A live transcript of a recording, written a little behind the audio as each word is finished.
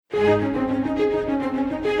We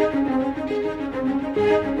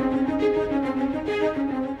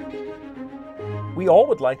all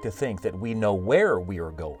would like to think that we know where we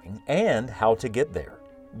are going and how to get there.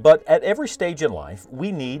 But at every stage in life,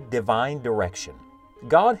 we need divine direction.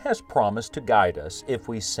 God has promised to guide us if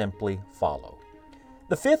we simply follow.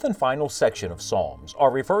 The fifth and final section of Psalms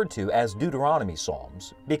are referred to as Deuteronomy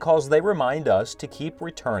Psalms because they remind us to keep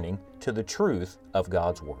returning to the truth of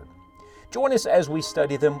God's Word. Join us as we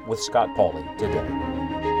study them with Scott Pauley today.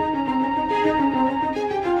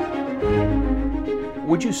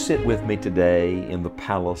 Would you sit with me today in the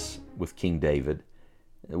palace with King David?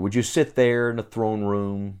 Would you sit there in the throne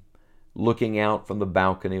room, looking out from the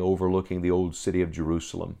balcony overlooking the old city of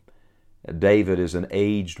Jerusalem? David is an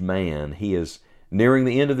aged man. He is nearing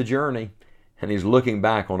the end of the journey, and he's looking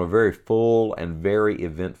back on a very full and very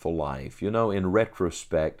eventful life. You know, in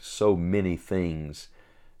retrospect, so many things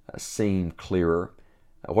seem clearer.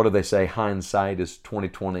 What do they say? Hindsight is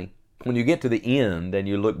 20/20. When you get to the end and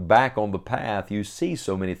you look back on the path, you see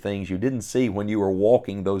so many things you didn't see when you were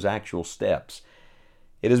walking those actual steps.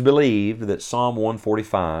 It is believed that Psalm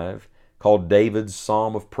 145, called David's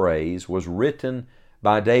Psalm of Praise, was written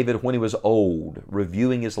by David when he was old,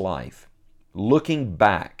 reviewing his life, looking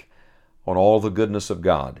back on all the goodness of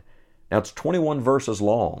God. Now, it's 21 verses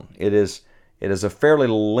long. It is a fairly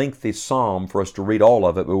lengthy psalm for us to read all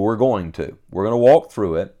of it, but we're going to. We're going to walk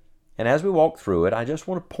through it. And as we walk through it, I just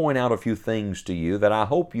want to point out a few things to you that I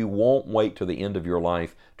hope you won't wait to the end of your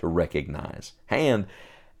life to recognize. And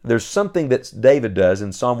there's something that David does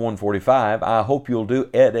in Psalm 145 I hope you'll do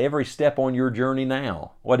at every step on your journey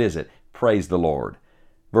now. What is it? Praise the Lord.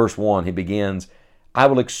 Verse 1, he begins, I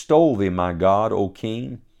will extol thee, my God, O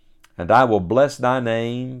King, and I will bless thy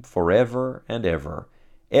name forever and ever.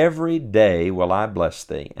 Every day will I bless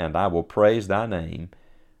thee, and I will praise thy name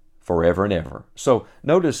forever and ever. So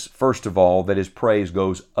notice, first of all, that his praise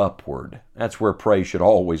goes upward. That's where praise should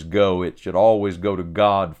always go. It should always go to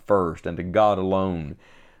God first and to God alone.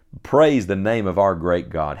 Praise the name of our great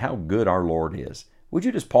God. How good our Lord is. Would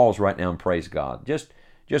you just pause right now and praise God?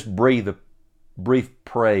 Just breathe a brief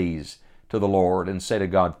praise to the Lord and say to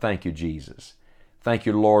God, thank you, Jesus. Thank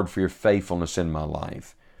you, Lord, for your faithfulness in my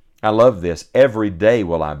life. I love this. Every day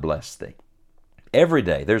will I bless thee. Every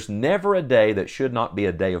day. There's never a day that should not be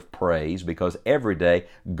a day of praise because every day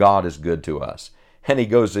God is good to us. And he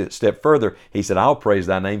goes a step further. He said, I'll praise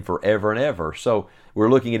thy name forever and ever. So we're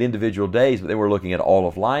looking at individual days, but then we're looking at all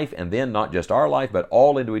of life, and then not just our life, but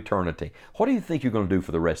all into eternity. What do you think you're going to do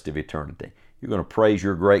for the rest of eternity? You're going to praise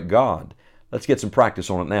your great God. Let's get some practice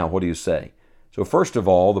on it now. What do you say? So first of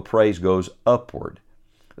all, the praise goes upward.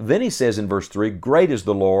 Then he says in verse 3, great is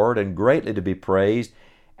the Lord and greatly to be praised,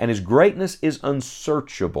 and his greatness is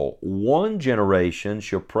unsearchable. One generation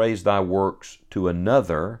shall praise thy works to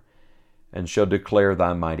another, and shall declare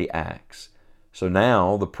thy mighty acts. So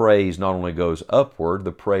now the praise not only goes upward,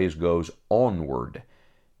 the praise goes onward. Do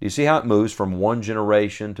you see how it moves from one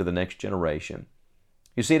generation to the next generation?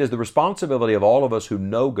 You see, it is the responsibility of all of us who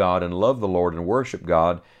know God and love the Lord and worship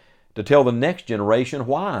God to tell the next generation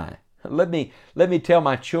why. Let me tell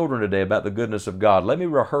my children today about the goodness of God. Let me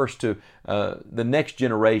rehearse to the next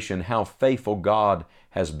generation how faithful God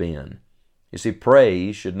has been. You see,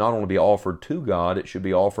 praise should not only be offered to God, it should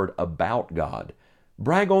be offered about God.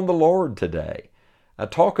 Brag on the Lord today.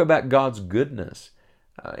 Talk about God's goodness.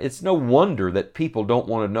 It's no wonder that people don't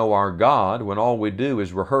want to know our God when all we do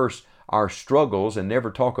is rehearse our struggles and never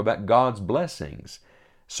talk about God's blessings.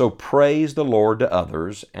 So praise the Lord to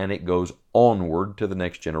others, and it goes onward to the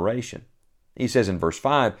next generation. He says in verse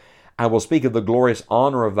 5, I will speak of the glorious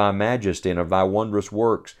honor of thy majesty and of thy wondrous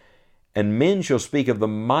works, and men shall speak of the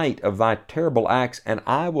might of thy terrible acts, and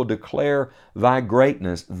I will declare thy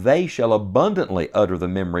greatness. They shall abundantly utter the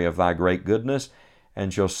memory of thy great goodness,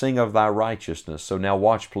 and shall sing of thy righteousness. So now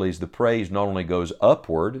watch, please. The praise not only goes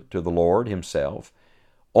upward to the Lord himself,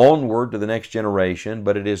 onward to the next generation,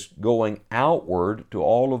 but it is going outward to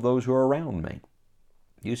all of those who are around me.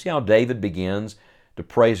 You see how David begins to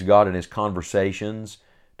praise God in his conversations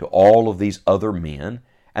to all of these other men,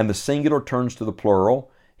 and the singular turns to the plural.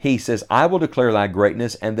 He says, I will declare thy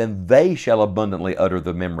greatness, and then they shall abundantly utter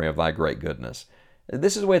the memory of thy great goodness.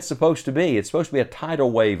 This is the way it's supposed to be. It's supposed to be a tidal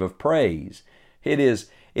wave of praise. It is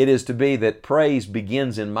to be that praise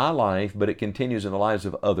begins in my life, but it continues in the lives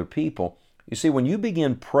of other people. You see, when you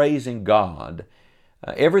begin praising God,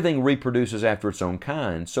 everything reproduces after its own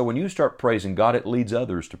kind. So when you start praising God, it leads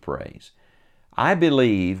others to praise. I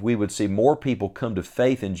believe we would see more people come to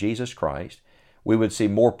faith in Jesus Christ. We would see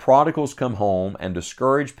more prodigals come home and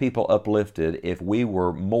discouraged people uplifted if we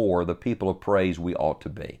were more the people of praise we ought to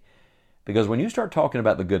be. Because when you start talking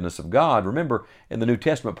about the goodness of God, remember in the New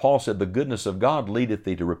Testament, Paul said, the goodness of God leadeth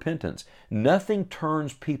thee to repentance. Nothing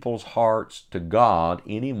turns people's hearts to God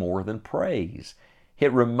any more than praise.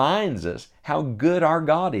 It reminds us how good our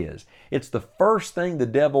God is. It's the first thing the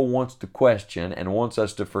devil wants to question and wants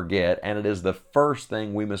us to forget, and it is the first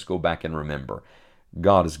thing we must go back and remember.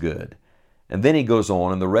 God is good. And then he goes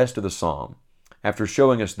on in the rest of the psalm, after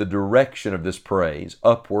showing us the direction of this praise,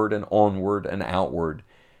 upward and onward and outward,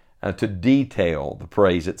 to detail the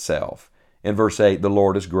praise itself. In verse 8, the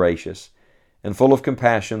Lord is gracious and full of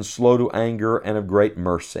compassion, slow to anger, and of great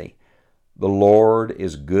mercy. The Lord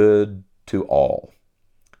is good to all,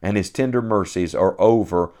 and His tender mercies are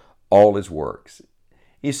over all His works.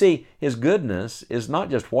 You see, His goodness is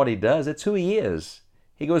not just what He does, it's who He is.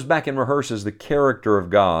 He goes back and rehearses the character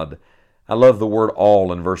of God. I love the word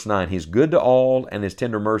all in verse 9. He's good to all, and His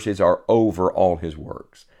tender mercies are over all His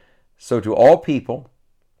works. So to all people,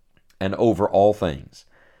 and over all things.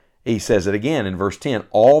 He says it again in verse 10,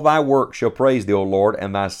 all thy works shall praise thee, O Lord,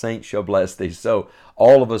 and thy saints shall bless thee. So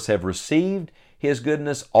all of us have received His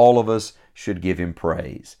goodness. All of us should give Him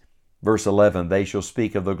praise. Verse 11, they shall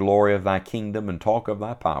speak of the glory of thy kingdom and talk of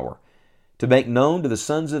thy power, to make known to the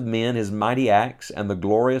sons of men His mighty acts and the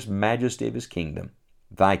glorious majesty of His kingdom.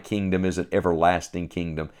 Thy kingdom is an everlasting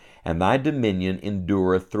kingdom, and thy dominion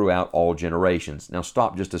endureth throughout all generations. Now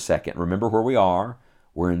stop just a second. Remember where we are.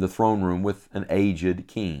 We're in the throne room with an aged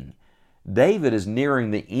king. David is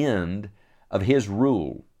nearing the end of his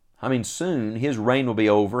rule. I mean, soon his reign will be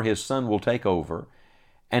over, his son will take over,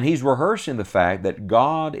 and he's rehearsing the fact that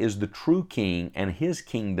God is the true king and His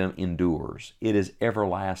kingdom endures. It is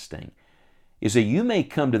everlasting. You see, you may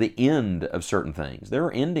come to the end of certain things. There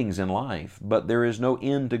are endings in life, but there is no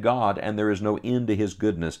end to God and there is no end to His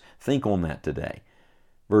goodness. Think on that today.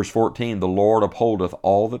 Verse 14, the Lord upholdeth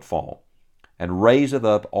all that fall, and raiseth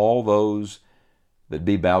up all those that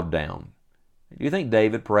be bowed down. Do you think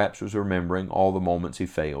David perhaps was remembering all the moments he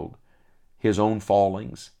failed, his own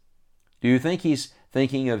fallings? Do you think he's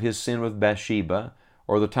thinking of his sin with Bathsheba,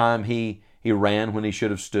 or the time he ran when he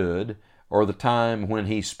should have stood, or the time when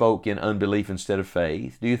he spoke in unbelief instead of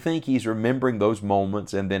faith? Do you think he's remembering those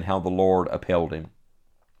moments and then how the Lord upheld him,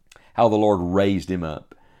 how the Lord raised him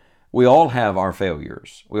up? We all have our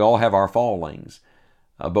failures. We all have our fallings.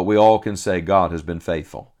 But we all can say God has been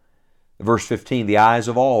faithful. Verse 15, the eyes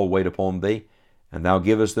of all wait upon thee, and thou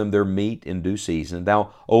givest them their meat in due season.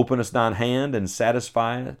 Thou openest thine hand and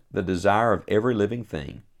satisfiest the desire of every living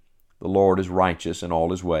thing. The Lord is righteous in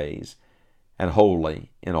all His ways, and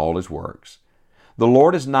holy in all His works. The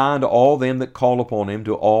Lord is nigh unto all them that call upon Him,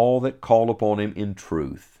 to all that call upon Him in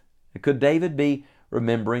truth. Could David be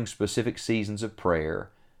remembering specific seasons of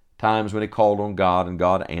prayer, times when he called on God and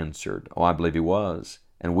God answered? Oh, I believe he was.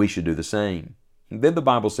 And we should do the same. And then the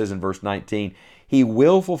Bible says in verse 19, He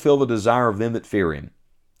will fulfill the desire of them that fear Him.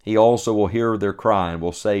 He also will hear their cry and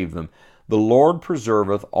will save them. The Lord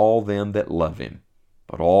preserveth all them that love Him,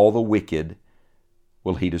 but all the wicked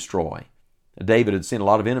will He destroy. David had seen a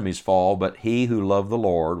lot of enemies fall, but he who loved the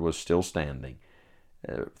Lord was still standing.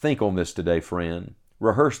 Think on this today, friend.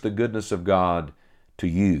 Rehearse the goodness of God to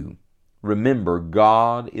you. Remember,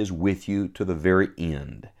 God is with you to the very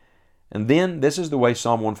end. And then, this is the way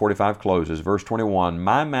Psalm 145 closes. Verse 21,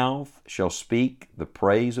 my mouth shall speak the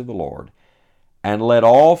praise of the Lord, and let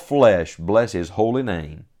all flesh bless His holy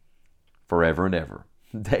name forever and ever.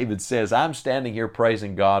 David says, I'm standing here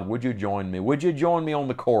praising God. Would you join me? Would you join me on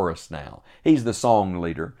the chorus now? He's the song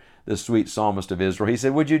leader, the sweet psalmist of Israel. He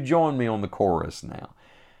said, would you join me on the chorus now?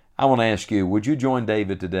 I want to ask you, would you join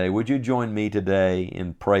David today? Would you join me today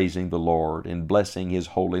in praising the Lord, in blessing His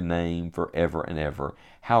holy name forever and ever?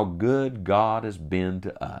 How good God has been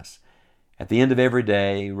to us. At the end of every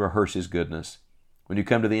day, rehearse His goodness. When you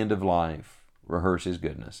come to the end of life, rehearse His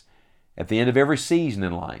goodness. At the end of every season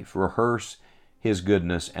in life, rehearse His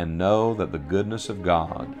goodness and know that the goodness of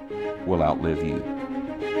God will outlive you.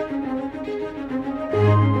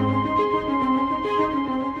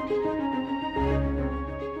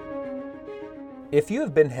 If you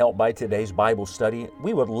have been helped by today's Bible study,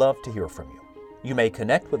 we would love to hear from you. You may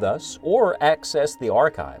connect with us or access the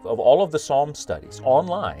archive of all of the Psalm studies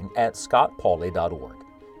online at scottpauley.org.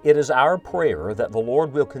 It is our prayer that the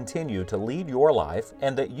Lord will continue to lead your life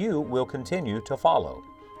and that you will continue to follow.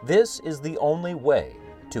 This is the only way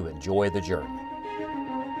to enjoy the journey.